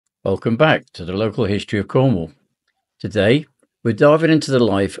Welcome back to the local history of Cornwall. Today, we're diving into the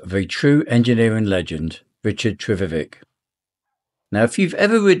life of a true engineering legend, Richard Trevithick. Now, if you've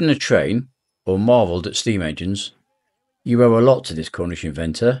ever ridden a train or marvelled at steam engines, you owe a lot to this Cornish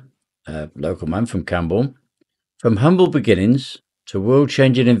inventor, a local man from Camborne. From humble beginnings to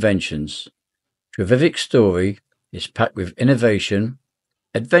world-changing inventions, Trevithick's story is packed with innovation,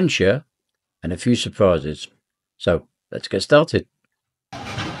 adventure, and a few surprises. So, let's get started.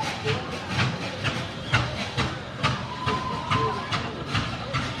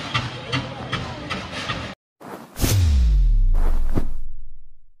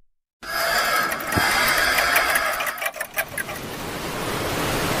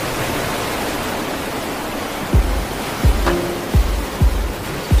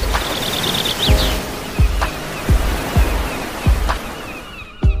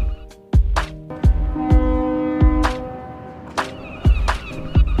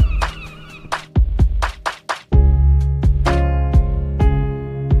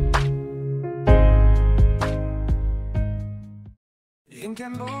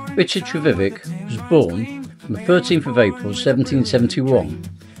 Richard Trevithick was born on the 13th of April 1771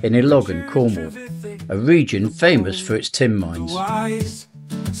 in Ilogan, Cornwall, a region famous for its tin mines.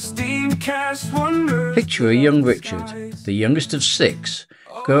 Picture a young Richard, the youngest of 6,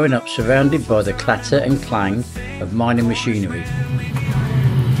 growing up surrounded by the clatter and clang of mining machinery.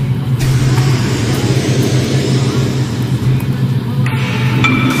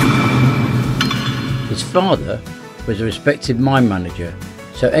 His father was a respected mine manager,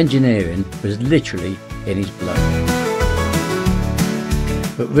 so engineering was literally in his blood.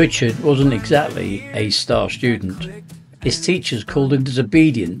 But Richard wasn't exactly a star student. His teachers called him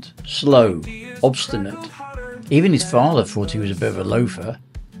disobedient, slow, obstinate. Even his father thought he was a bit of a loafer.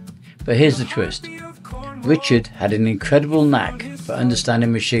 But here's the twist. Richard had an incredible knack for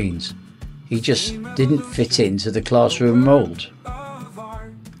understanding machines. He just didn't fit into the classroom mould.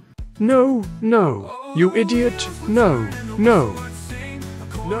 No, no, you idiot, no, no.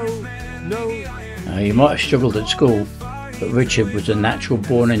 No. He might have struggled at school, but Richard was a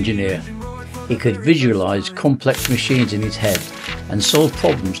natural-born engineer. He could visualise complex machines in his head and solve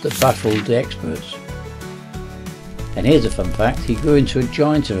problems that baffled the experts. And here's a fun fact, he grew into a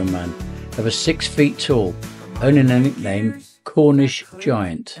giant of a man, over 6 feet tall, earning a nickname Cornish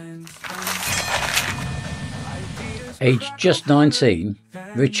Giant. Aged just 19,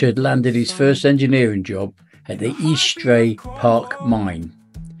 Richard landed his first engineering job at the East Stray Park mine.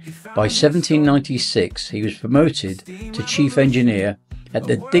 By 1796, he was promoted to chief engineer at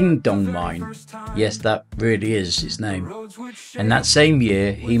the Ding Dong mine. Yes, that really is his name. And that same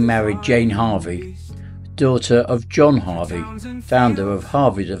year, he married Jane Harvey, daughter of John Harvey, founder of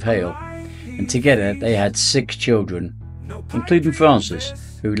Harveys of Hale. And together they had 6 children, including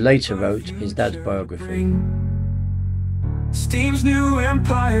Francis, who later wrote his dad's biography. Steam's new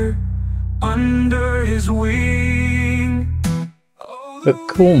empire under his wing. But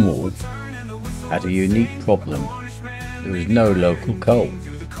Cornwall had a unique problem. There was no local coal.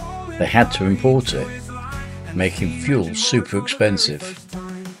 They had to import it, making fuel super expensive.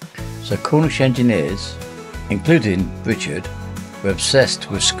 So Cornish engineers, including Richard, were obsessed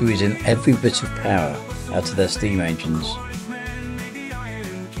with squeezing every bit of power out of their steam engines.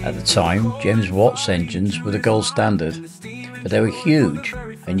 At the time, James Watt's engines were the gold standard, but they were huge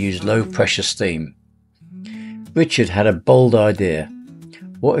and used low pressure steam. Richard had a bold idea.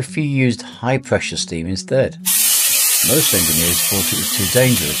 What if you used high pressure steam instead? Most engineers thought it was too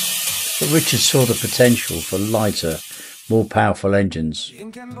dangerous, but Richard saw the potential for lighter, more powerful engines.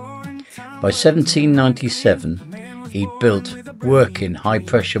 By 1797, he'd built working high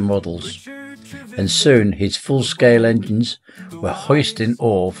pressure models, and soon his full-scale engines were hoisting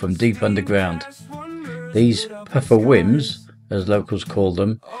ore from deep underground. These puffer whims, as locals called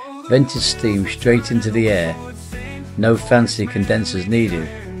them, vented steam straight into the air. No fancy condensers needed.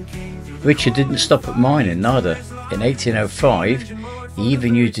 Richard didn't stop at mining neither. In 1805, he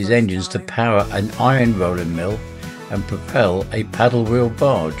even used his engines to power an iron rolling mill and propel a paddle wheel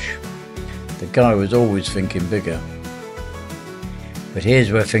barge. The guy was always thinking bigger. But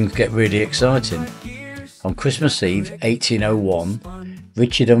here's where things get really exciting. On Christmas Eve 1801,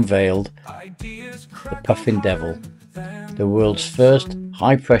 Richard unveiled the Puffin Devil, the world's first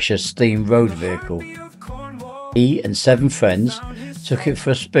high-pressure steam road vehicle. He and 7 friends took it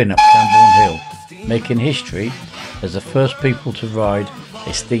for a spin up Camborne Hill, making history as the first people to ride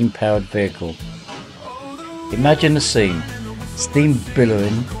a steam-powered vehicle. Imagine the scene, steam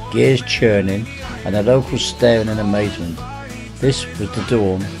billowing, gears churning, and the locals staring in amazement. This was the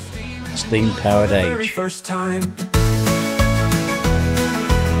dawn of the steam-powered age.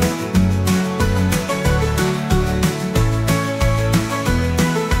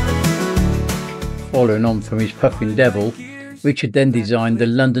 Following on from his Puffing Devil, Richard then designed the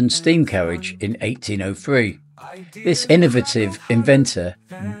London steam carriage in 1803. This innovative inventor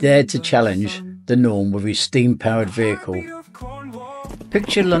dared to challenge the norm with his steam-powered vehicle.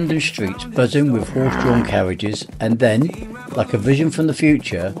 Picture London streets buzzing with horse-drawn carriages, and then, like a vision from the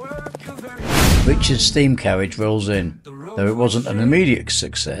future, Richard's steam carriage rolls in. Though it wasn't an immediate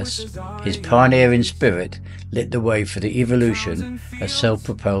success, his pioneering spirit lit the way for the evolution of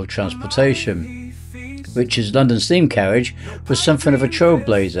self-propelled transportation. Richard's London steam carriage was something of a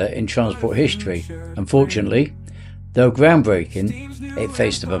trailblazer in transport history. Unfortunately, though groundbreaking, it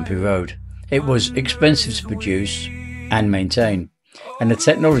faced a bumpy road. It was expensive to produce and maintain, and the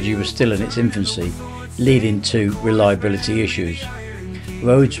technology was still in its infancy, leading to reliability issues.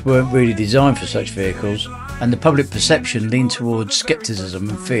 Roads weren't really designed for such vehicles, and the public perception leaned towards scepticism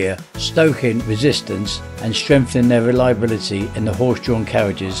and fear, stoking resistance and strengthening their reliability in the horse-drawn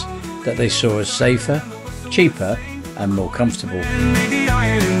carriages that they saw as safer, cheaper and more comfortable.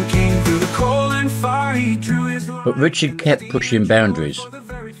 But Richard kept pushing boundaries,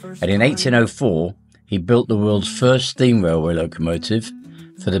 and in 1804 he built the world's first steam railway locomotive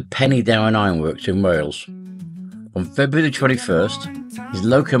for the Penny Darran Ironworks in Wales. On February 21st, his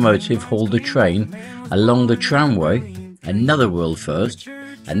locomotive hauled a train along the tramway, another world first,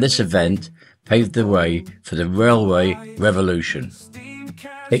 and this event paved the way for the railway revolution.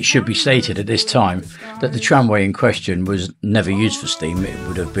 It should be stated at this time that the tramway in question was never used for steam. It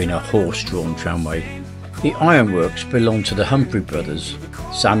would have been a horse-drawn tramway. The ironworks belonged to the Humphrey brothers,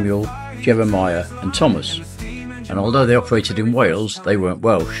 Samuel, Jeremiah and Thomas, and although they operated in Wales, they weren't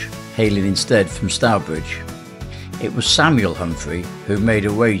Welsh, hailing instead from Stourbridge. It was Samuel Humphrey who made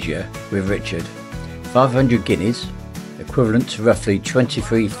a wager with Richard, 500 guineas, equivalent to roughly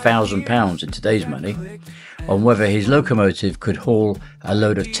 £23,000 in today's money, on whether his locomotive could haul a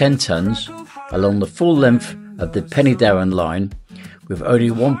load of 10 tonnes along the full length of the Penny Darran line with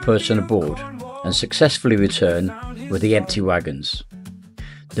only one person aboard, and successfully return with the empty wagons.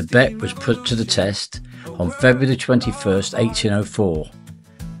 The bet was put to the test on February 21st, 1804.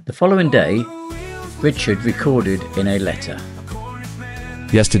 The following day, Richard recorded in a letter.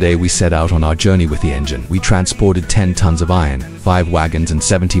 Yesterday we set out on our journey with the engine. We transported 10 tons of iron, 5 wagons and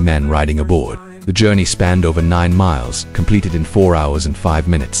 70 men riding aboard. The journey spanned over 9 miles, completed in 4 hours and 5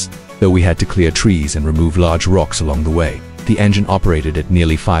 minutes. Though we had to clear trees and remove large rocks along the way, the engine operated at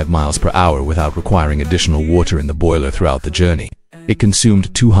nearly 5 miles per hour without requiring additional water in the boiler throughout the journey. It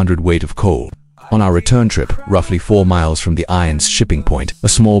consumed 200 weight of coal. On our return trip, roughly 4 miles from the iron's shipping point, a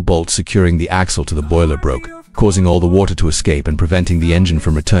small bolt securing the axle to the boiler broke, causing all the water to escape and preventing the engine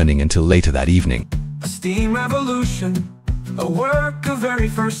from returning until later that evening. A steam revolution, a work of very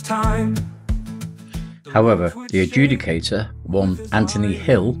first time. However, the adjudicator, one Anthony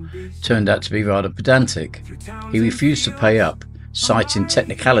Hill, turned out to be rather pedantic. He refused to pay up, citing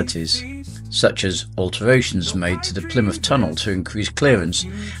technicalities, such as alterations made to the Plymouth Tunnel to increase clearance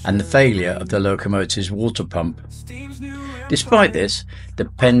and the failure of the locomotive's water pump. Despite this, the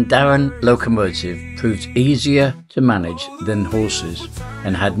Pendarran locomotive proved easier to manage than horses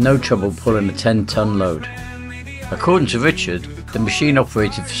and had no trouble pulling a 10-ton load. According to Richard, the machine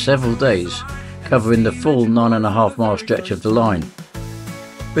operated for several days, covering the full 9.5-mile stretch of the line.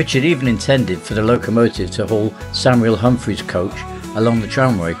 Richard even intended for the locomotive to haul Samuel Humphrey's coach along the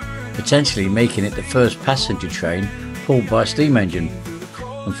tramway, potentially making it the first passenger train pulled by a steam engine.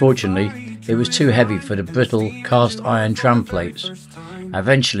 Unfortunately, it was too heavy for the brittle cast iron tram plates.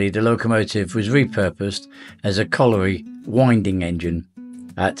 Eventually, the locomotive was repurposed as a colliery winding engine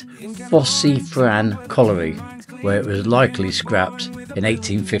at Fosse Fran Colliery, where it was likely scrapped in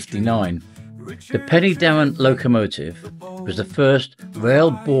 1859. The Penny Darran locomotive was the first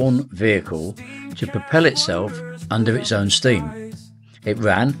rail-borne vehicle to propel itself under its own steam. It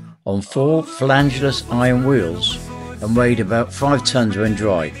ran on 4 flangeless iron wheels and weighed about 5 tons when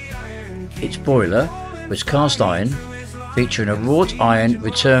dry. Its boiler was cast iron, featuring a wrought iron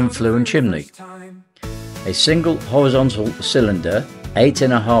return flue and chimney. A single horizontal cylinder,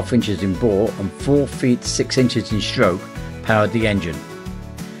 8.5 inches in bore and 4 feet 6 inches in stroke, powered the engine.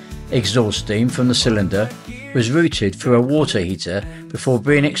 Exhaust steam from the cylinder was routed through a water heater before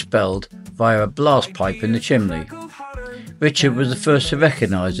being expelled via a blast pipe in the chimney. Richard was the first to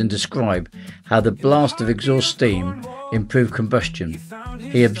recognise and describe how the blast of exhaust steam improved combustion.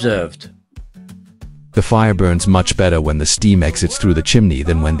 He observed, "The fire burns much better when the steam exits through the chimney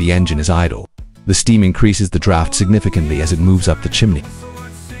than when the engine is idle. The steam increases the draft significantly as it moves up the chimney."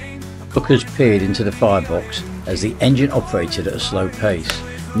 Lookers peered into the firebox as the engine operated at a slow pace,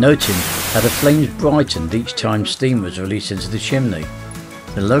 noting how the flames brightened each time steam was released into the chimney.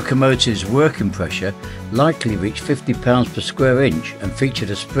 The locomotive's working pressure likely reached 50 pounds per square inch and featured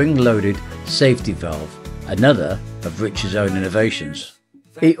a spring-loaded safety valve, another of Richard's own innovations.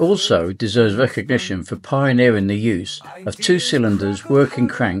 He also deserves recognition for pioneering the use of 2 cylinders working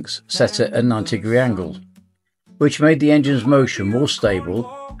cranks set at a 90-degree angle, which made the engine's motion more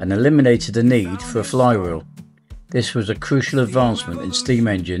stable and eliminated the need for a flywheel. This was a crucial advancement in steam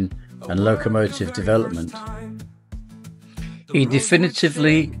engine and locomotive development. He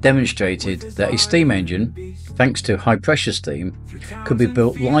definitively demonstrated that a steam engine, thanks to high-pressure steam, could be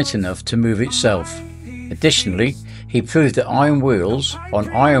built light enough to move itself. Additionally, he proved that iron wheels on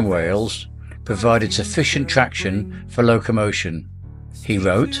iron rails provided sufficient traction for locomotion. He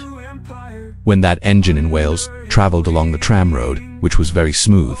wrote, When that engine in Wales travelled along the tram road, which was very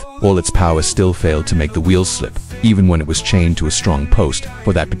smooth, all its power still failed to make the wheels slip, even when it was chained to a strong post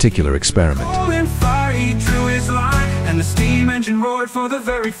for that particular experiment. And the steam engine roared for the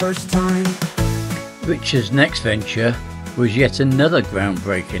very first time. Richard's next venture was yet another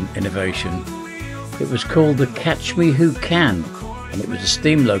groundbreaking innovation. It was called the Catch Me Who Can, and it was a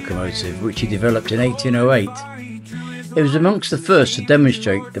steam locomotive which he developed in 1808. It was amongst the first to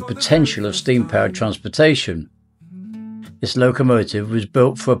demonstrate the potential of steam-powered transportation. This locomotive was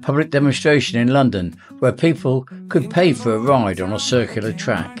built for a public demonstration in London where people could pay for a ride on a circular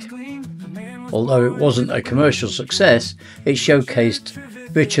track. Although it wasn't a commercial success, it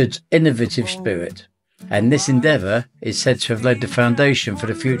showcased Richard's innovative spirit, and this endeavour is said to have laid the foundation for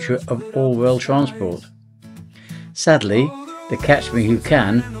the future of all-rail transport. Sadly, the Catch Me Who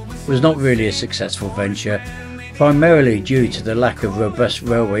Can was not really a successful venture, primarily due to the lack of robust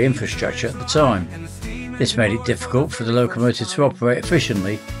railway infrastructure at the time. This made it difficult for the locomotive to operate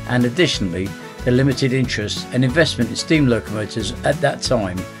efficiently, and additionally, the limited interest and investment in steam locomotives at that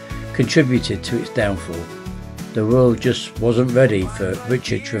time contributed to its downfall. The world just wasn't ready for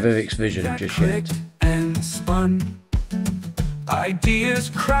Richard Trevithick's vision just yet. And spun. Ideas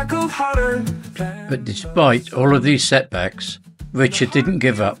crackled hotter. But despite all of these setbacks, Richard didn't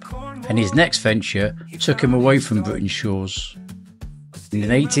give up, and his next venture took him away from Britain's shores. In the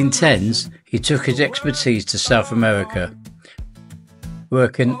 1810s, he took his expertise to South America,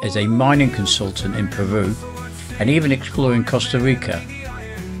 working as a mining consultant in Peru and even exploring Costa Rica,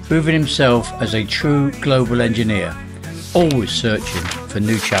 proving himself as a true global engineer, always searching for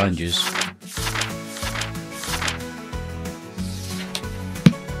new challenges.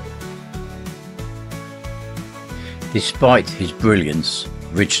 Despite his brilliance,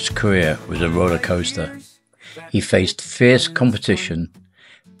 Richard's career was a roller coaster. He faced fierce competition,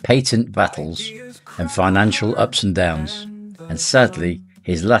 patent battles, and financial ups and downs, and sadly,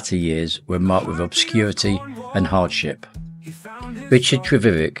 his latter years were marked with obscurity and hardship. Richard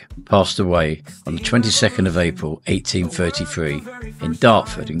Trevithick passed away on the 22nd of April 1833 in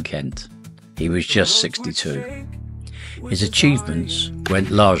Dartford in Kent. He was just 62. His achievements went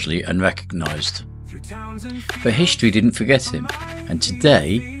largely unrecognised. But history didn't forget him, and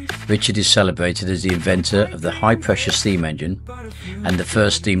today Richard is celebrated as the inventor of the high-pressure steam engine and the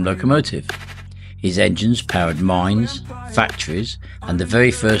first steam locomotive. His engines powered mines, factories, and the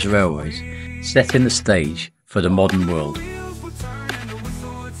very first railways, setting the stage for the modern world.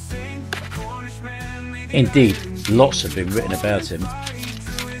 Indeed, lots have been written about him.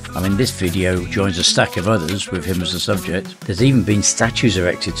 This video joins a stack of others with him as the subject. There's even been statues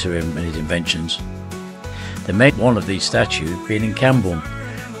erected to him and his inventions. The main one of these statues being in Camborne,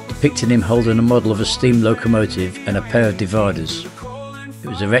 depicting him holding a model of a steam locomotive and a pair of dividers. It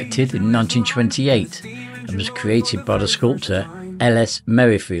was erected in 1928 and was created by the sculptor L.S.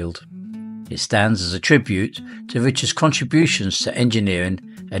 Merrifield. It stands as a tribute to Richard's contributions to engineering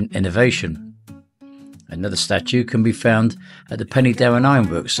and innovation. Another statue can be found at the Pennydown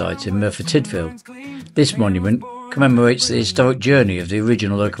Ironworks site in Merthyr Tydfil. This monument commemorates the historic journey of the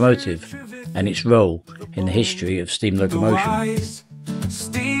original locomotive and its role in the history of steam locomotion.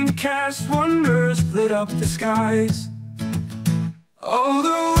 Steam cast wonders lit up the skies. Oh,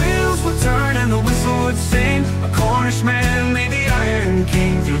 the wheels would turn and the whistle would sing. A Cornishman made the Iron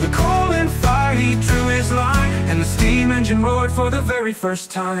King. Through the coal and fire he drew his line, and the steam engine roared for the very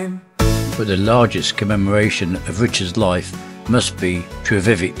first time. But the largest commemoration of Richard's life must be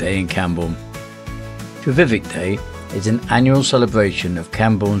Trevithick Day in Camborne. Trevithick Day is an annual celebration of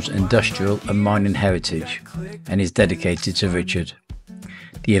Camborne's industrial and mining heritage and is dedicated to Richard.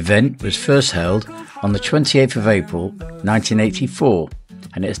 The event was first held on the 28th of April 1984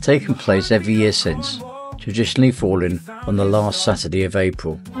 and it has taken place every year since, traditionally falling on the last Saturday of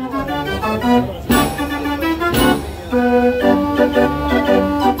April.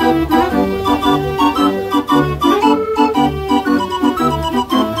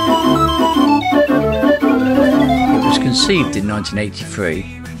 conceived in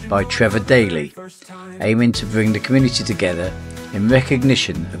 1983 by Trevithick, aiming to bring the community together in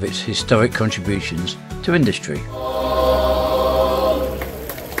recognition of its historic contributions to industry.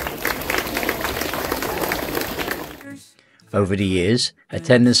 Over the years,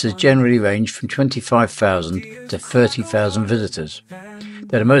 attendance has generally ranged from 25,000 to 30,000 visitors,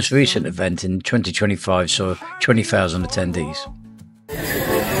 though the most recent event in 2025 saw 20,000 attendees.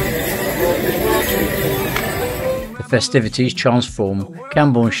 The festivities transform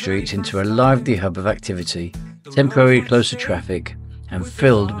Cambourne streets into a lively hub of activity, temporarily close to traffic, and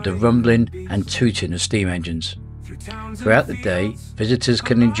filled with the rumbling and tooting of steam engines. Throughout the day, visitors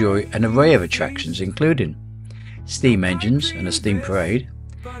can enjoy an array of attractions including steam engines and a steam parade,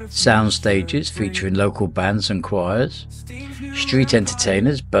 sound stages featuring local bands and choirs, street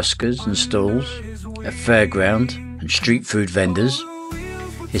entertainers, buskers and stalls, a fairground and street food vendors,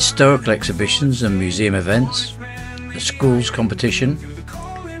 historical exhibitions and museum events, a schools competition,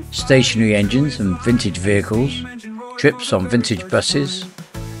 stationary engines and vintage vehicles, trips on vintage buses,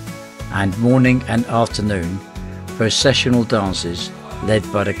 and morning and afternoon processional dances led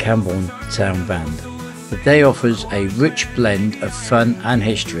by the Cambourne Town Band. The day offers a rich blend of fun and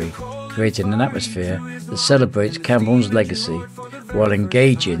history, creating an atmosphere that celebrates Cambourne's legacy while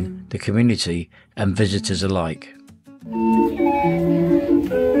engaging the community and visitors alike.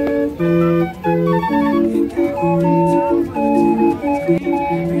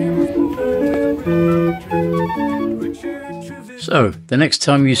 So, the next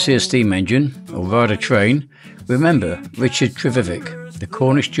time you see a steam engine or ride a train, remember Richard Trevithick, the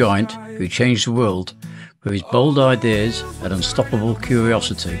Cornish giant who changed the world with his bold ideas and unstoppable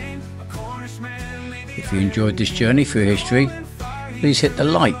curiosity. If you enjoyed this journey through history, please hit the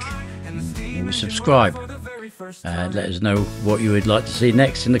like and subscribe. Let us know what you would like to see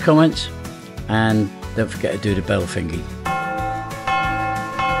next in the comments, and don't forget to do the bell thingy.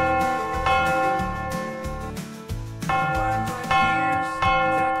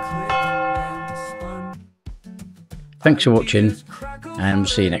 Thanks for watching, and we'll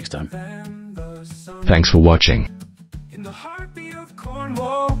see you next time. Thanks for watching. In the heartbeat of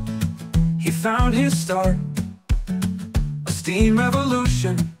Cornwall, he found his start. A steam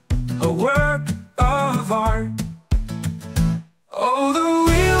revolution, a work of art. Oh,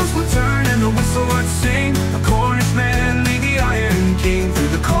 the wheels would turn and the whistle would sing. A Cornish man, the Iron King.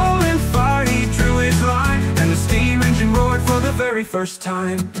 Through the coal and fire he drew his line, and the steam engine roared for the very first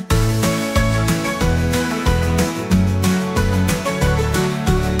time.